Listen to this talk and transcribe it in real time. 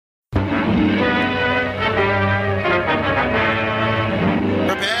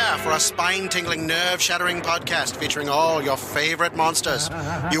for a spine-tingling, nerve-shattering podcast featuring all your favorite monsters.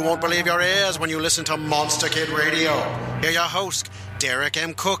 You won't believe your ears when you listen to Monster Kid Radio. Hear your host, Derek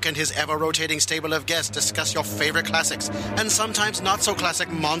M. Cook, and his ever-rotating stable of guests discuss your favorite classics and sometimes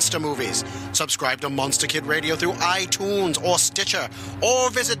not-so-classic monster movies. Subscribe to Monster Kid Radio through iTunes or Stitcher, or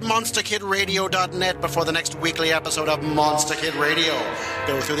visit monsterkidradio.net before the next weekly episode of Monster Kid Radio.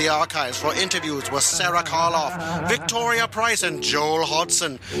 Go through the archives for interviews with Sarah Karloff, Victoria Price, and Joel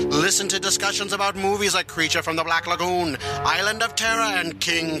Hodgson. Listen to discussions about movies like Creature from the Black Lagoon, Island of Terror, and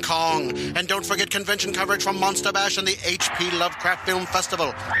King Kong. And don't forget convention coverage from Monster Bash and the H.P. Lovecraft Film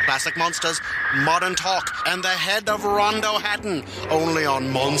Festival, Classic Monsters, Modern Talk, and the head of Rondo Hatton, only on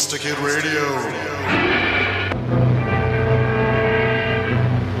Monster Kid Radio.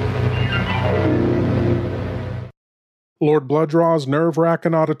 Lord Bloodraw's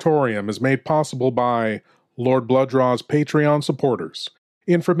Nerve-Wrackin' Auditorium is made possible by Lord Bloodraw's Patreon supporters.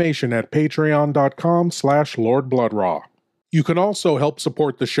 Information at patreon.com/LordBloodraw. You can also help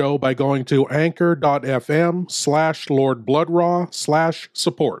support the show by going to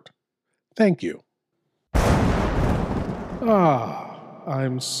anchor.fm/LordBloodraw/support. Thank you.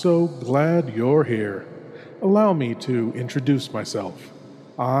 I'm so glad you're here. Allow me to introduce myself.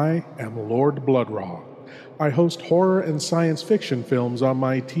 I am Lord Bloodraw. I host horror and science fiction films on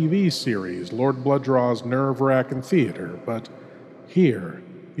my TV series, Lord Bloodraw's Nerve-Wrackin' Theater, but here,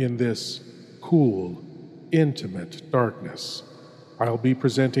 in this cool, intimate darkness, I'll be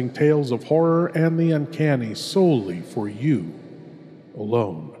presenting tales of horror and the uncanny solely for you,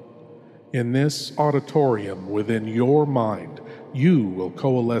 alone. In this auditorium within your mind, you will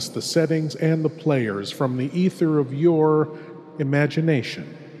coalesce the settings and the players from the ether of your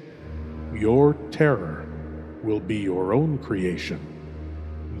imagination. Your terror will be your own creation.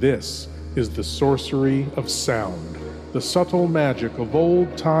 This is the sorcery of sound, the subtle magic of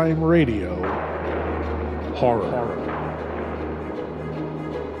old-time radio, horror.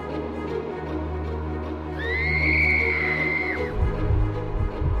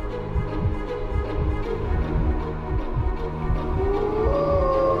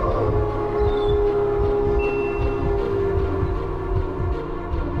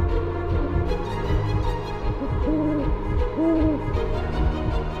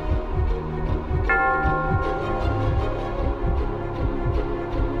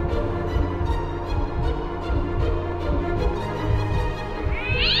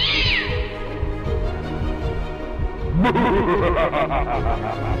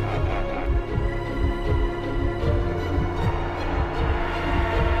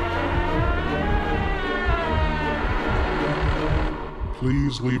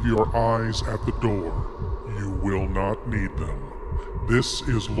 Please leave your eyes at the door. You will not need them. This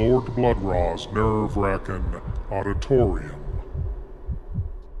is Lord Bloodraw's Nerve-Wrackin' Auditorium.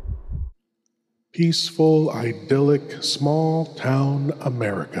 Peaceful, idyllic, small-town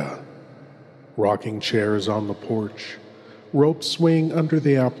America. Rocking chairs on the porch, rope swing under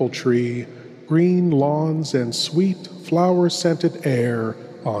the apple tree, green lawns and sweet, flower-scented air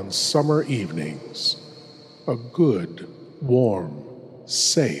on summer evenings. A good, warm,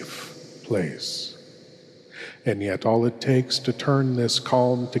 safe place. And yet all it takes to turn this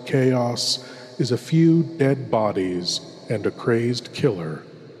calm to chaos is a few dead bodies and a crazed killer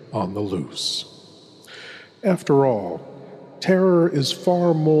on the loose. After all, terror is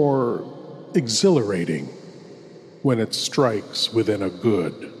far more exhilarating when it strikes within a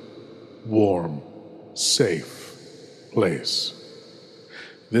good, warm, safe place.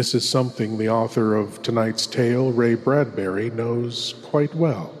 This is something the author of tonight's tale, Ray Bradbury, knows quite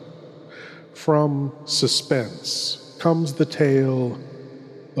well. From Suspense comes the tale,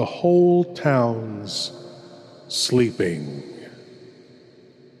 The Whole Town's Sleeping.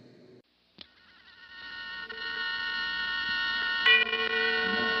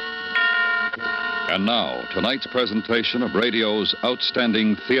 And now, tonight's presentation of radio's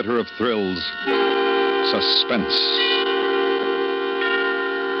outstanding theater of thrills, Suspense.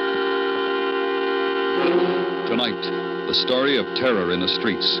 Tonight, the story of terror in the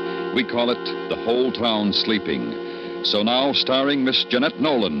streets. We call it The Whole Town Sleeping. So now, starring Miss Jeanette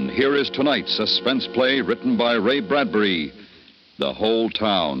Nolan, here is tonight's suspense play written by Ray Bradbury, The Whole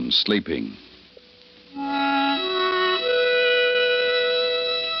Town Sleeping.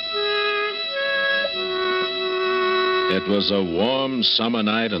 It was a warm summer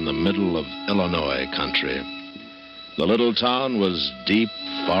night in the middle of Illinois country. The little town was deep,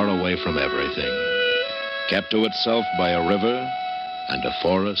 far away from everything, kept to itself by a river and a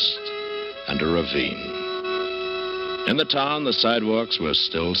forest and a ravine. In the town, the sidewalks were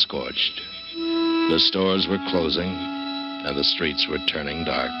still scorched. The stores were closing, and the streets were turning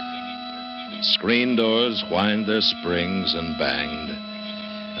dark. Screen doors whined their springs and banged,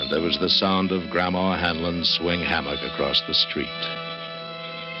 and there was the sound of Grandma Hanlon's swing hammock across the street.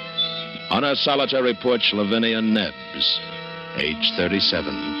 On her solitary porch, Lavinia Nebbs, age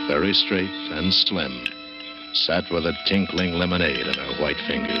 37, very straight and slim, sat with a tinkling lemonade in her white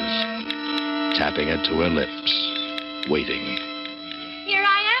fingers, tapping it to her lips, waiting. Here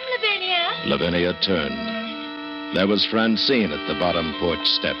I am, Lavinia. Lavinia turned. There was Francine at the bottom porch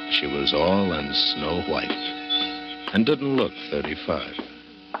step. She was all in snow white and didn't look 35.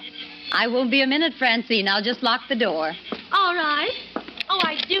 I won't be a minute, Francine. I'll just lock the door. All right. Oh,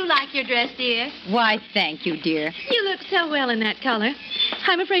 I do like your dress, dear. Why, thank you, dear. You look so well in that color.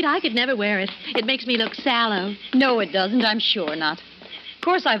 I'm afraid I could never wear it. It makes me look sallow. No, it doesn't. I'm sure not. Of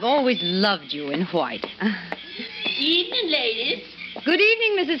course, I've always loved you in white. Evening, ladies. Good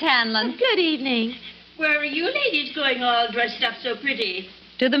evening, Mrs. Hanlon. Good evening. Where are you ladies going all dressed up so pretty?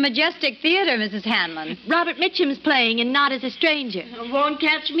 To the Majestic Theater, Mrs. Hanlon. Robert Mitchum's playing and Not as a Stranger. Won't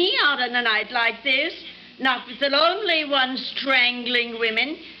catch me out on a night like this. Not with the lonely one strangling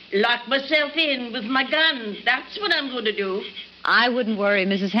women. Lock myself in with my gun. That's what I'm going to do. I wouldn't worry,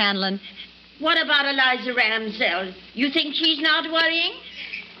 Mrs. Hanlon. What about Eliza Ramsell? You think she's not worrying?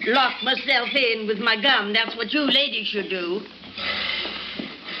 Lock myself in with my gun. That's what you ladies should do.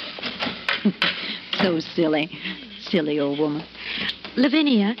 So silly. Silly old woman.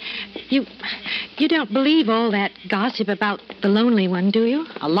 Lavinia, you don't believe all that gossip about the lonely one, do you?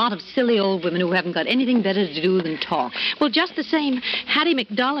 A lot of silly old women who haven't got anything better to do than talk. Well, just the same, Hattie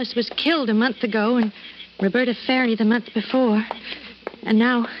McDullis was killed a month ago and Roberta Ferry the month before. And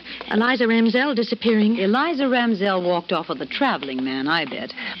now Eliza Ramsell disappearing. Eliza Ramsell walked off with a traveling man, I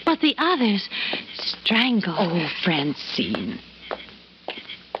bet. But the others strangled. Oh, Francine.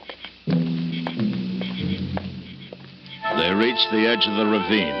 They reached the edge of the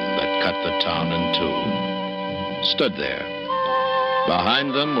ravine that cut the town in two. Stood there.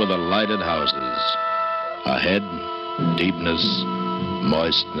 Behind them were the lighted houses. Ahead, deepness,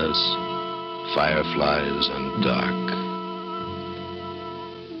 moistness, fireflies, and dark.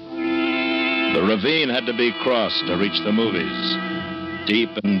 The ravine had to be crossed to reach the movies. Deep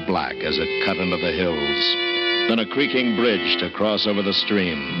and black as it cut into the hills. Then a creaking bridge to cross over the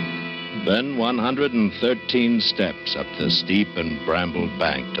stream. Then 113 steps up the steep and brambled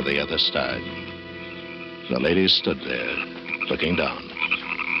bank to the other side. The ladies stood there, looking down.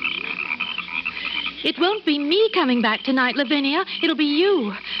 It won't be me coming back tonight, Lavinia. It'll be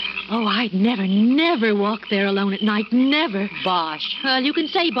you. Oh, I'd never walk there alone at night. Never. Bosh. Well, you can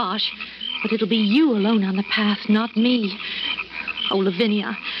say bosh. But it'll be you alone on the path, not me. Oh,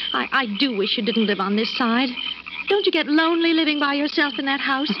 Lavinia, I do wish you didn't live on this side. Don't you get lonely living by yourself in that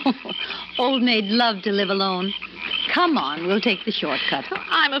house? Old maid loved to live alone. Come on, we'll take the shortcut.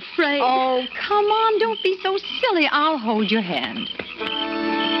 I'm afraid. Oh, come on, don't be so silly. I'll hold your hand.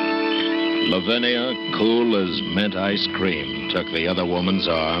 Lavinia, cool as mint ice cream, took the other woman's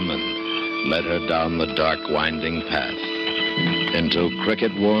arm and led her down the dark, winding path into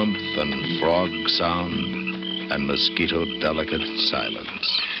cricket warmth and frog sound and mosquito-delicate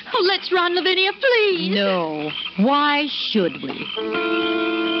silence. Oh, let's run, Lavinia, please. No. Why should we?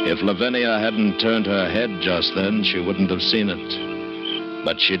 If Lavinia hadn't turned her head just then, she wouldn't have seen it.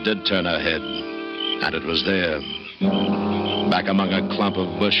 But she did turn her head, and it was there, back among a clump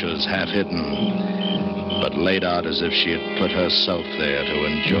of bushes, half hidden, but laid out as if she had put herself there to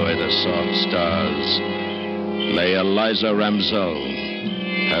enjoy the soft stars, lay Eliza Ramsell,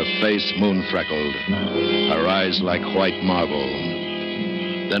 her face moon-freckled, her eyes like white marble.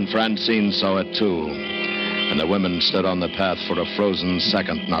 Then Francine saw it, too, and the women stood on the path for a frozen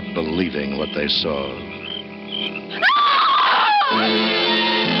second, not believing what they saw.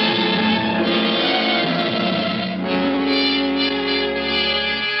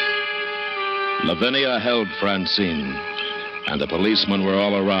 Lavinia held Francine, and the policemen were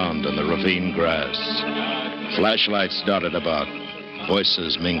all around in the ravine grass. Flashlights darted about,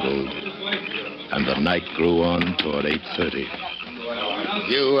 voices mingled, and the night grew on toward 8:30.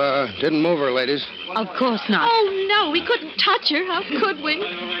 You didn't move her, ladies. Of course not. Oh, no, we couldn't touch her. How could we?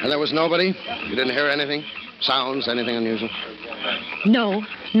 And there was nobody? You didn't hear anything? Sounds, anything unusual? No,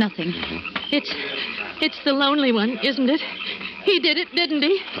 nothing. It's the lonely one, isn't it? He did it, didn't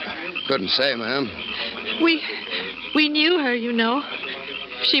he? Couldn't say, ma'am. We knew her, you know.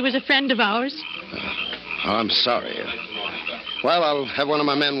 She was a friend of ours. Oh, I'm sorry. Well, I'll have one of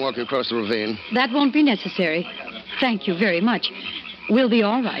my men walk you across the ravine. That won't be necessary. Thank you very much. We'll be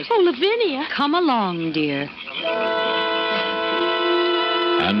all right. Oh, Lavinia. Come along, dear.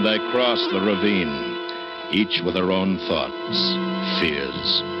 And they crossed the ravine, each with her own thoughts,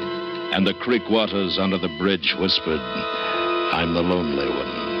 fears. and the creek waters under the bridge whispered, I'm the lonely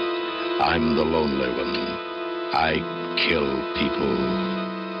one. I'm the lonely one. I kill people.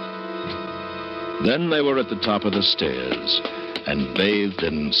 Then they were at the top of the stairs and bathed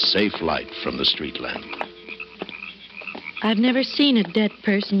in safe light from the street lamp. I've never seen a dead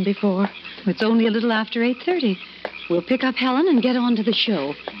person before. It's only a little after 8:30. We'll pick up Helen and get on to the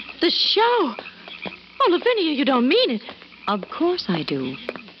show. The show? Oh, Lavinia, you don't mean it. Of course I do.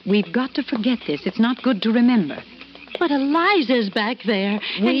 We've got to forget this. It's not good to remember. But Eliza's back there.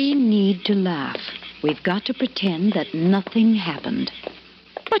 We need to laugh. We've got to pretend that nothing happened.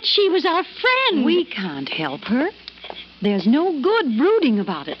 But she was our friend. We can't help her. There's no good brooding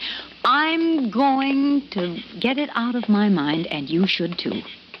about it. I'm going to get it out of my mind, and you should too.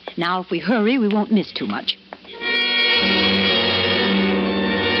 Now, if we hurry, we won't miss too much.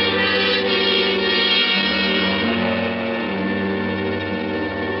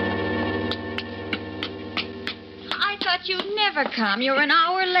 I thought you'd never come. You're an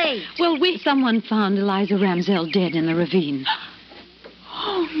hour late. Well, someone found Eliza Ramsell dead in the ravine.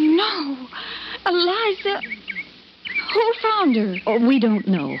 Oh, no. Eliza. Who found her? Oh, we don't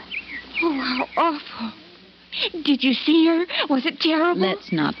know. Oh, how awful. Did you see her? Was it terrible?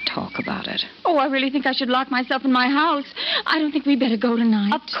 Let's not talk about it. Oh, I really think I should lock myself in my house. I don't think we better go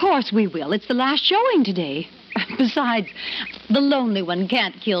tonight. Of course we will. It's the last showing today. Besides, the lonely one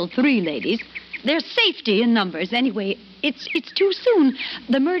can't kill 3 ladies. There's safety in numbers. Anyway, it's too soon.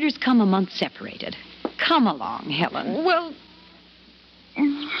 The murders come a month separated. Come along, Helen. Well,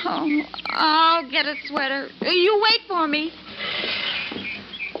 I'll get a sweater. You wait for me.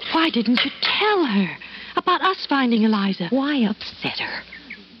 Why didn't you tell her about us finding Eliza? Why upset her?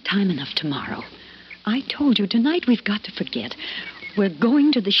 Time enough tomorrow. I told you, tonight we've got to forget. We're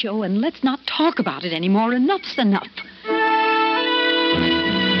going to the show, and let's not talk about it anymore. Enough's enough.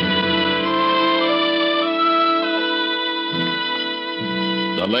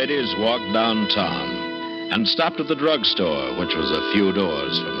 The ladies walked downtown and stopped at the drugstore, which was a few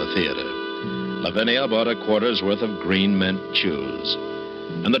doors from the theater. Lavinia bought a quarter's worth of green mint chews,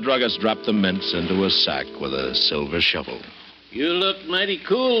 and the druggist dropped the mints into a sack with a silver shovel. You looked mighty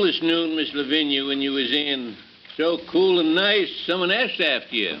cool this noon, Miss Lavinia, when you was in. So cool and nice, someone asked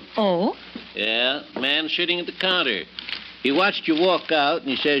after you. Oh? Yeah, man sitting at the counter. He watched you walk out, and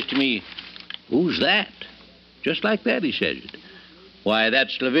he says to me, "Who's that?" Just like that, he says it. "Why,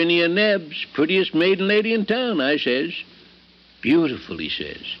 that's Lavinia Nebbs, prettiest maiden lady in town," I says. "Beautiful," he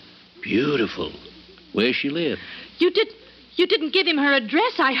says. "Beautiful. Where she live?" You didn't give him her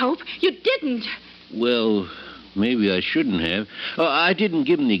address, I hope. You didn't. Well, maybe I shouldn't have. Oh, I didn't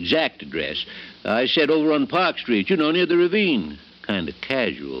give him the exact address. I said over on Park Street, near the ravine. Kind of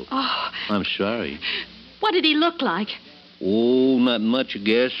casual. Oh. I'm sorry. What did he look like? Oh, not much, I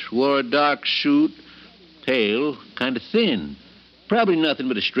guess. Wore a dark suit. Pale. Kind of thin. Probably nothing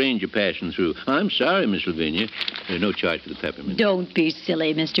but a stranger passing through. I'm sorry, Miss Lavinia. There's no charge for the peppermint. Don't be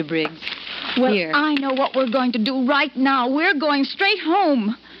silly, Mr. Briggs. Well, Here. I know what we're going to do right now. We're going straight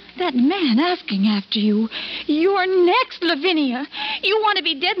home. That man asking after you. You're next, Lavinia. You want to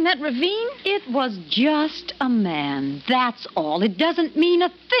be dead in that ravine? It was just a man. That's all. It doesn't mean a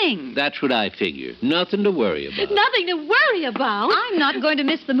thing. That's what I figure. Nothing to worry about. Nothing to worry about. I'm not going to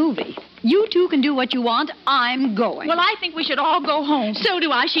miss the movie. You two can do what you want. I'm going. Well, I think we should all go home. So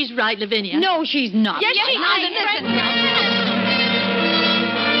do I. She's right, Lavinia. No, she's not. Yes, she is.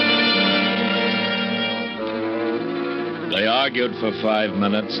 They argued for 5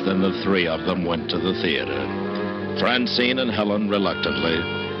 minutes, then the 3 of them went to the theater. Francine and Helen reluctantly,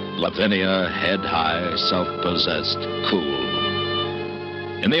 Lavinia head high, self-possessed,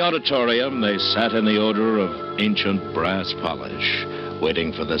 cool. In the auditorium, they sat in the odor of ancient brass polish,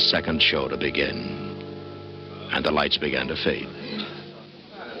 waiting for the second show to begin. And the lights began to fade.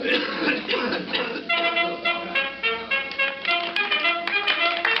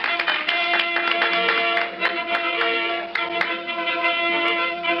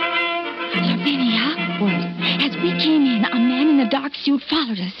 As we came in, a man in a dark suit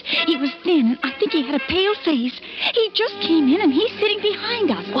followed us. He was thin, and I think he had a pale face. He just came in, and he's sitting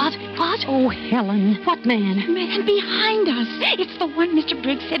behind us. What? Oh, Helen. What man? Man behind us. It's the one Mr.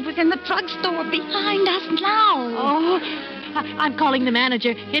 Briggs said was in the drugstore behind us now. Oh, I'm calling the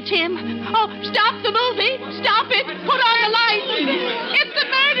manager. It's him. Oh, stop the movie. Stop it. Put on the lights. It's the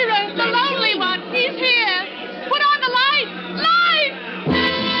murderer, the lonely one. He's here. Put on the lights. Lights!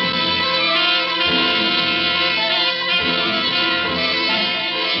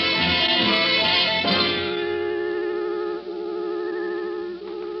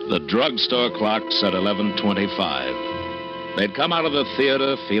 The drugstore clock said 11:25. They'd come out of the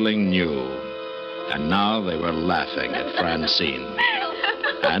theater feeling new, and now they were laughing at Francine.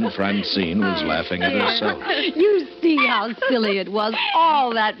 And Francine was laughing at herself. You see how silly it was,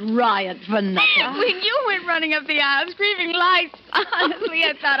 all that riot for nothing. When you went running up the aisle screaming lights, honestly,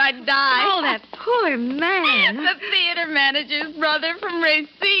 I thought I'd die. Oh, that poor man. The theater manager's brother from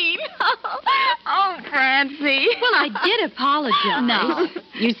Racine. Oh, Francie. Well, I did apologize. No.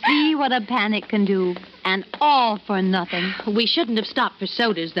 You see what a panic can do, and all for nothing. We shouldn't have stopped for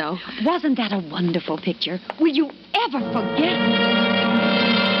sodas, though. Wasn't that a wonderful picture? Will you ever forget?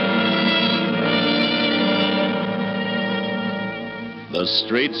 The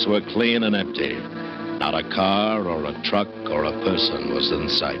streets were clean and empty. Not a car or a truck or a person was in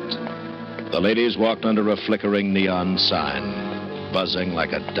sight. The ladies walked under a flickering neon sign, buzzing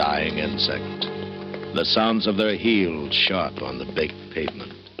like a dying insect. The sounds of their heels sharp on the baked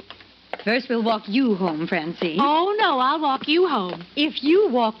pavement. First, we'll walk you home, Francine. Oh, no, I'll walk you home. If you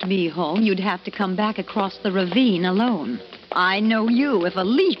walked me home, you'd have to come back across the ravine alone. I know you. If a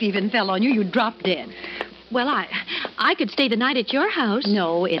leaf even fell on you, you'd drop dead. Well, I could stay the night at your house.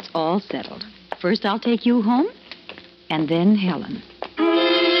 No, it's all settled. First, I'll take you home, and then Helen.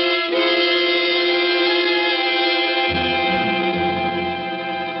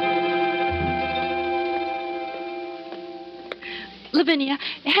 Lavinia,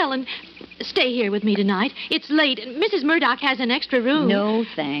 Helen, stay here with me tonight. It's late, and Mrs. Murdoch has an extra room. No,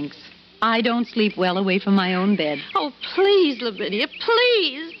 thanks. I don't sleep well away from my own bed. Oh, please, Lavinia,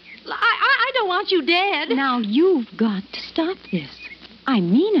 please. I don't want you dead. Now, you've got to stop this. I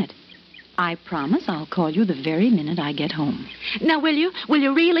mean it. I promise I'll call you the very minute I get home. Now, will you? Will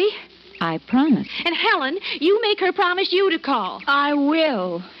you really? I promise. And Helen, you make her promise you to call. I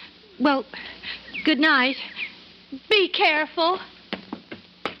will. Well, good night. Be careful.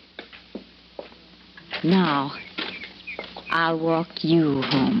 Now, I'll walk you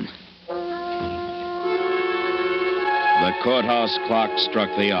home. The courthouse clock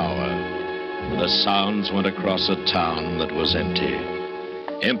struck the hour. The sounds went across a town that was empty.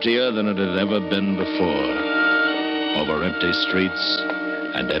 Emptier than it had ever been before. Over empty streets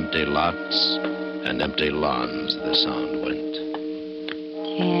and empty lots and empty lawns, the sound went.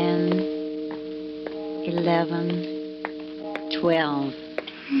 10, 11, 12.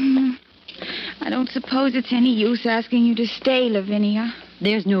 I don't suppose it's any use asking you to stay, Lavinia.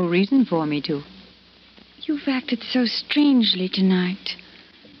 There's no reason for me to. You've acted so strangely tonight.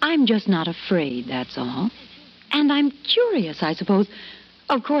 I'm just not afraid, that's all. And I'm curious, I suppose.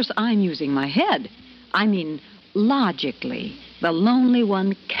 Of course, I'm using my head. I mean, logically, the lonely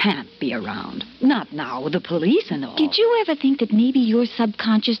one can't be around. Not now, with the police and all. Did you ever think that maybe your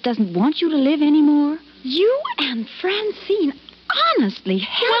subconscious doesn't want you to live anymore? You and Francine, honestly,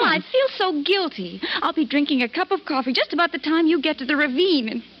 Helen. Well, I feel so guilty. I'll be drinking a cup of coffee just about the time you get to the ravine.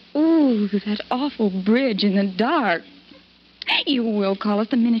 And, ooh, that awful bridge in the dark. You will call us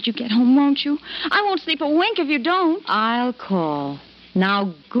the minute you get home, won't you? I won't sleep a wink if you don't. I'll call.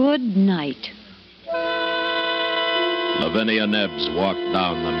 Now, good night. Lavinia Nebbs walked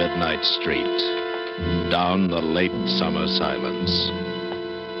down the midnight street, down the late summer silence.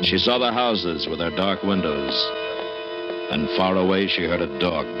 She saw the houses with their dark windows, and far away she heard a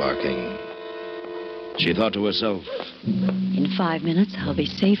dog barking. She thought to herself, in 5 minutes, I'll be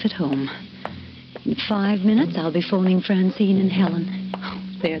safe at home. In 5 minutes, I'll be phoning Francine and Helen. Oh,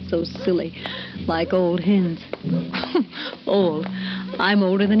 they're so silly, like old hens. Old. I'm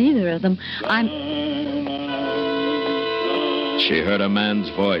older than either of them. She heard a man's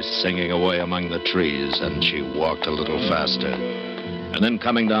voice singing away among the trees, and she walked a little faster. And then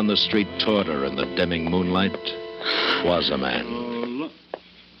coming down the street toward her in the dimming moonlight was a man.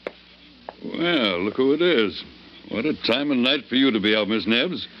 Well, look who it is. What a time of night for you to be out, Miss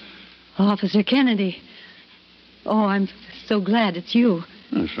Nebbs. Officer Kennedy. Oh, I'm so glad it's you.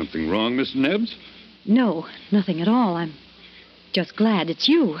 There's something wrong, Miss Nebbs? No, nothing at all. I'm just glad it's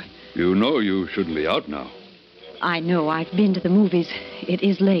you. You know you shouldn't be out now. I know. I've been to the movies. It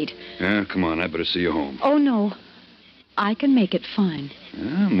is late. Yeah, come on. I better see you home. Oh, no. I can make it fine.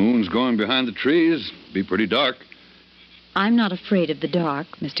 Yeah, moon's going behind the trees. Be pretty dark. I'm not afraid of the dark,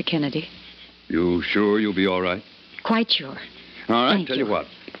 Mr. Kennedy. You sure you'll be all right? Quite sure. All right, Thank tell you what.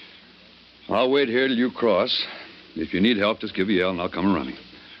 I'll wait here till you cross. If you need help, just give a yell and I'll come running.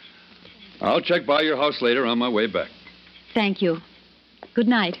 I'll check by your house later on my way back. Thank you. Good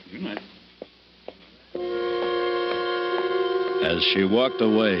night. Good night. As she walked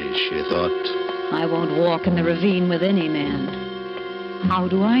away, she thought, I won't walk in the ravine with any man. How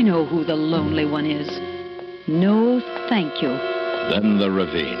do I know who the lonely one is? No, thank you. Then the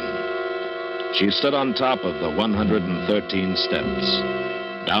ravine. She stood on top of the 113 steps,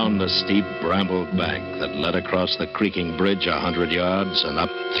 down the steep brambled bank that led across the creaking bridge 100 yards and up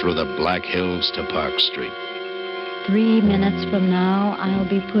through the Black Hills to Park Street. 3 minutes from now, I'll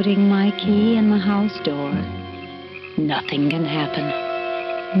be putting my key in the house door. Nothing can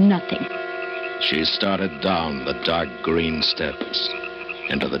happen. Nothing. She started down the dark green steps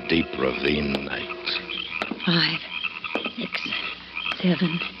into the deep ravine night. 5, 6,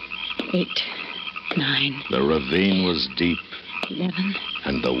 7, 8, 9. The ravine was deep. 11.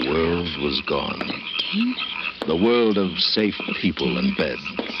 And the world was gone. 13. The world of safe people in bed.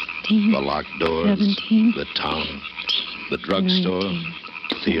 16, the locked doors. 17. The town. The drugstore. 19,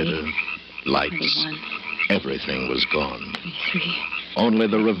 Theater. 20, Lights. 21, Everything was gone. 23. Only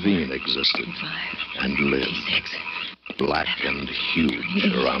the ravine existed. 25. And lived. 26. Black and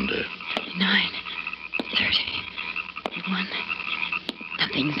huge around her. 29. 30. 31.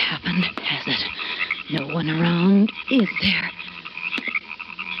 Nothing's happened, has it? No one around, is there?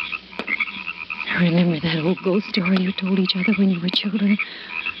 Remember that old ghost story you told each other when you were children?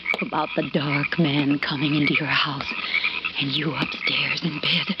 About the dark man coming into your house and you upstairs in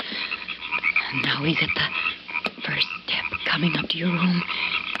bed. And now he's at the first step coming up to your room.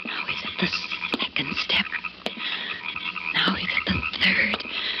 Now he's at the second step. Now he's at the third,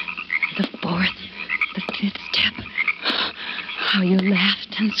 the fourth, the fifth step. How you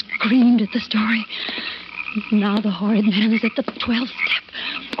laughed and screamed at the story. Now the horrid man is at the 12th step,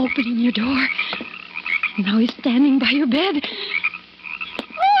 opening your door. Now he's standing by your bed.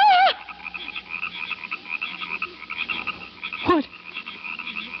 Ah!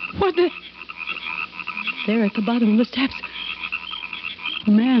 What the... There at the bottom of the steps.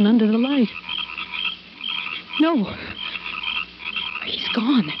 A man under the light. No. He's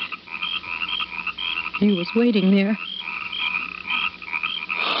gone. He was waiting there.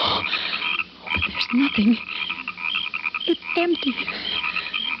 But there's nothing. It's empty.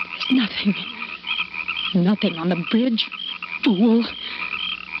 There's nothing. Nothing on the bridge, fool.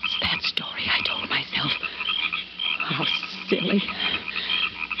 It's that story I told myself. How silly.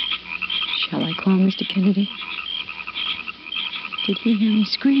 Shall I call Mr. Kennedy? Did he hear me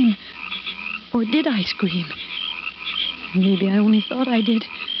scream? Or did I scream? Maybe I only thought I did.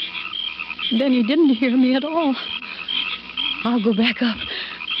 Then he didn't hear me at all. I'll go back up.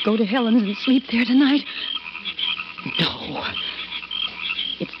 Go to Helen's and sleep there tonight. No.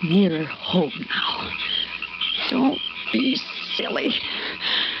 It's nearer home now. Don't be silly.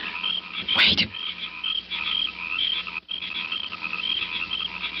 Wait.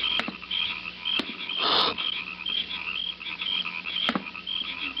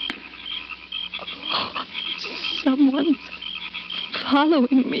 Someone's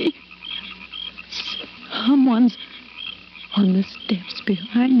following me. Someone's on the steps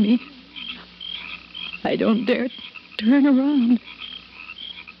behind me. I don't dare turn around.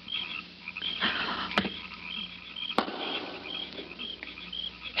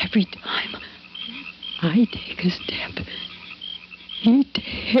 Every time I take a step, he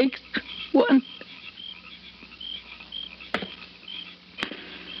takes one.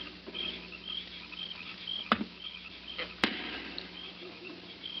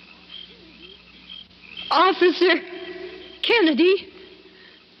 Officer Kennedy,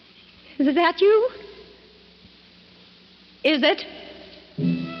 is that you? Is it?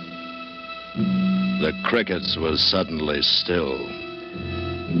 The crickets were suddenly still.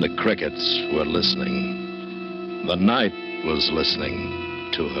 The crickets were listening. The night was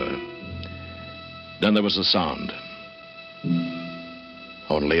listening to her. Then there was a sound.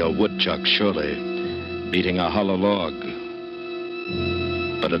 Only a woodchuck, surely, beating a hollow log.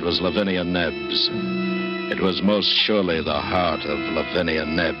 But it was Lavinia Nebbs. It was most surely the heart of Lavinia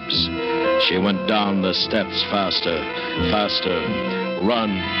Nebbs. She went down the steps faster, faster.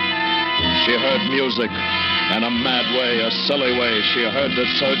 Run. She heard music. In a mad way, a silly way, she heard the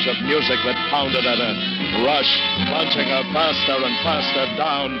surge of music that pounded at her, rushed, plunging her faster and faster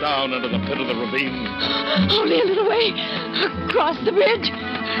down, down into the pit of the ravine. Only a little way across the bridge.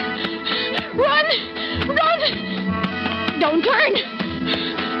 Run! Run! Don't turn!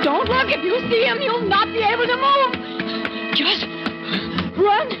 Don't look. If you see him, you'll not be able to move. Just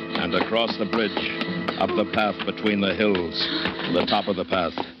run. And across the bridge, up the path between the hills, to the top of the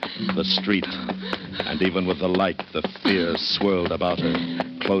path, the street. And even with the light, the fear swirled about her,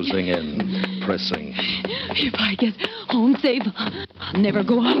 closing in, pressing. If I get home safe, I'll never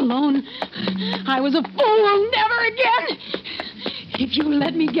go out alone. I was a fool. Never again. If you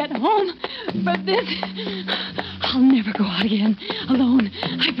let me get home, but this, I'll never go out again alone.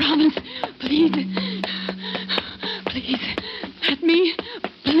 I promise. Please. Please, let me.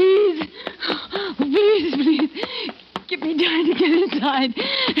 Please. inside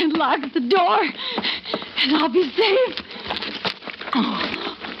and lock the door, and I'll be safe.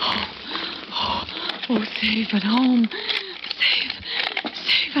 Oh, safe at home.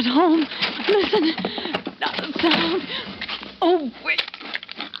 Safe at home. Listen, not a sound. Oh, wait.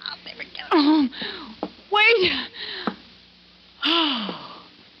 I'll never get home. Wait. Oh.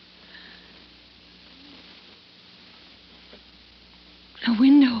 The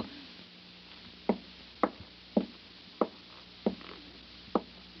window.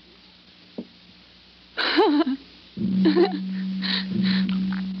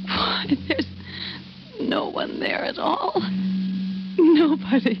 Why, there's no one there at all.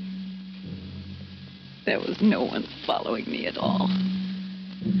 Nobody. There was no one following me at all.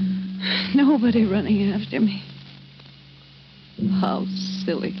 Nobody running after me. How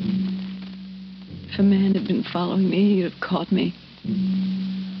silly. If a man had been following me, he'd have caught me.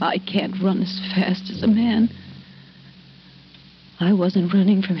 I can't run as fast as a man. I wasn't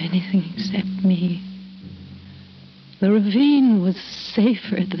running from anything except me. The ravine was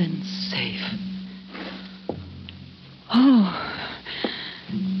safer than safe. Oh,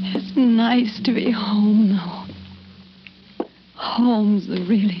 it's nice to be home, though. Home's the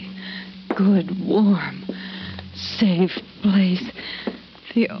really good, warm, safe place.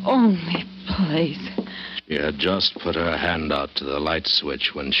 The only place. She had just put her hand out to the light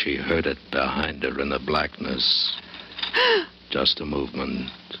switch when she heard it behind her in the blackness. Just a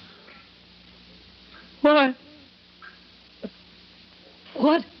movement. What?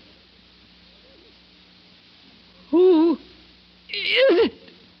 What? Who is it?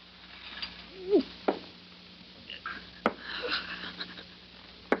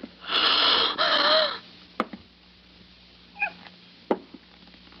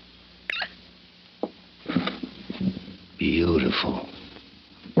 Beautiful.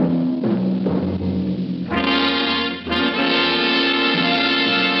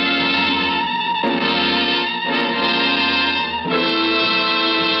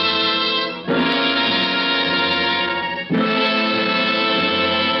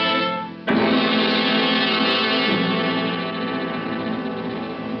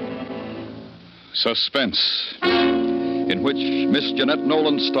 Suspense, in which Miss Jeanette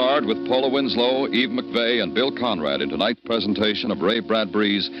Nolan starred with Paula Winslow, Eve McVeigh, and Bill Conrad in tonight's presentation of Ray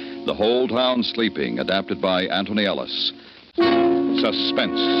Bradbury's The Whole Town Sleeping, adapted by Anthony Ellis.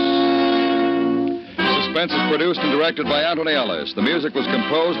 Suspense. Suspense is produced and directed by Anthony Ellis. The music was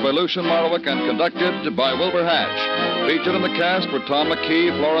composed by Lucien Marwick and conducted by Wilbur Hatch. Featured in the cast were Tom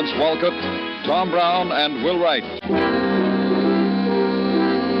McKee, Florence Walcott, Tom Brown, and Will Wright.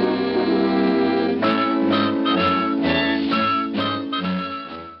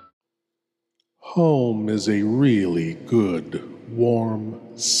 Home is a really good, warm,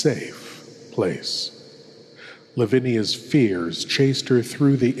 safe place. Lavinia's fears chased her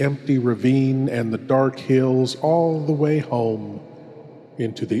through the empty ravine and the dark hills all the way home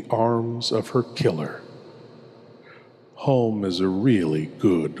into the arms of her killer. Home is a really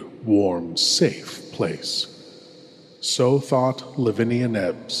good, warm, safe place. So thought Lavinia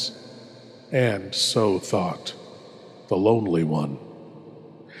Nebbs, and so thought the lonely one.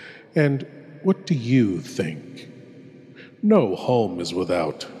 And what do you think? No home is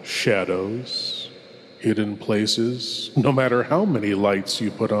without shadows, hidden places, no matter how many lights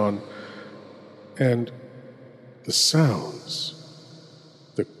you put on. And the sounds,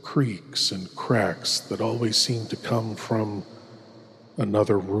 the creaks and cracks that always seem to come from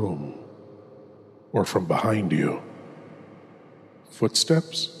another room or from behind you.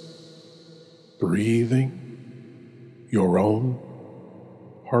 Footsteps, breathing, your own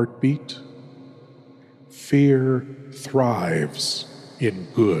heartbeat. Fear thrives in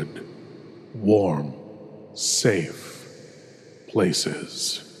good, warm, safe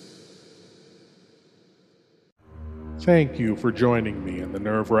places. Thank you for joining me in the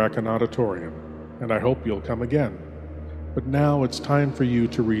nerve-wracking auditorium, and I hope you'll come again. But now it's time for you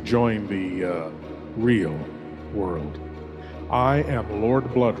to rejoin the, real world. I am Lord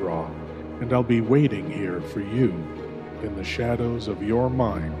Bloodraw, and I'll be waiting here for you in the shadows of your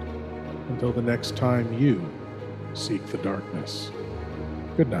mind until the next time you seek the darkness.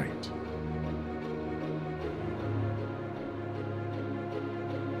 Good night.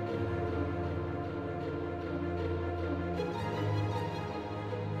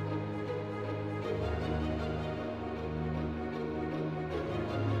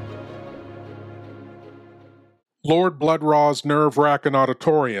 Lord Bloodraw's nerve-wracking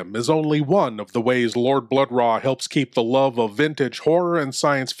auditorium is only one of the ways Lord Bloodraw helps keep the love of vintage horror and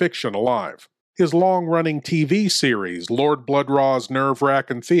science fiction alive. His long-running TV series, Lord Blood-Raw's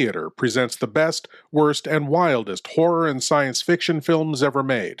Nerve-Wrackin' Theater, presents the best, worst, and wildest horror and science fiction films ever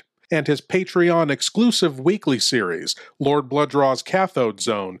made. And his Patreon-exclusive weekly series, Lord Blood-Raw's Cathode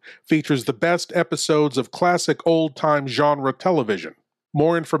Zone, features the best episodes of classic old-time genre television.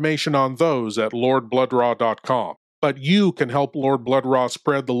 More information on those at lordbloodraw.com. But you can help Lord Blood-Raw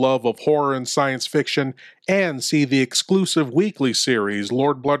spread the love of horror and science fiction and see the exclusive weekly series,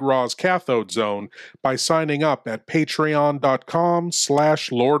 Lord Blood-Raw's Cathode Zone, by signing up at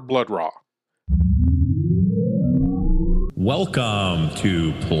patreon.com/lordbloodraw. Welcome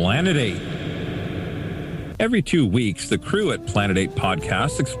to Planet 8. Every 2 weeks, the crew at Planet 8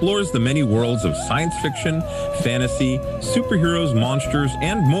 Podcast explores the many worlds of science fiction, fantasy, superheroes, monsters,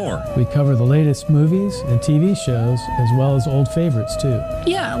 and more. We cover the latest movies and TV shows, as well as old favorites, too.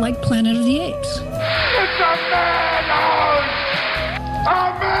 Yeah, like Planet of the Apes. It's a madhouse!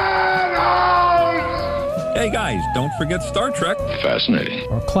 A madhouse! Hey guys, don't forget Star Trek. Fascinating.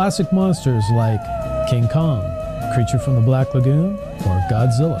 Or classic monsters like King Kong, Creature from the Black Lagoon, or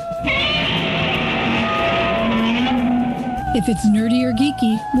Godzilla. If it's nerdy or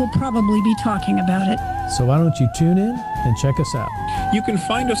geeky, we'll probably be talking about it. So why don't you tune in and check us out? You can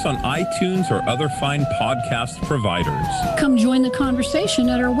find us on iTunes or other fine podcast providers. Come join the conversation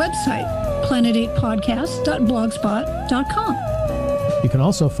at our website, planet8podcast.blogspot.com. You can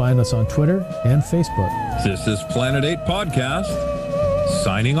also find us on Twitter and Facebook. This is Planet 8 Podcast,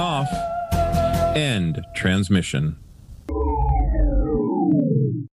 signing off. End transmission.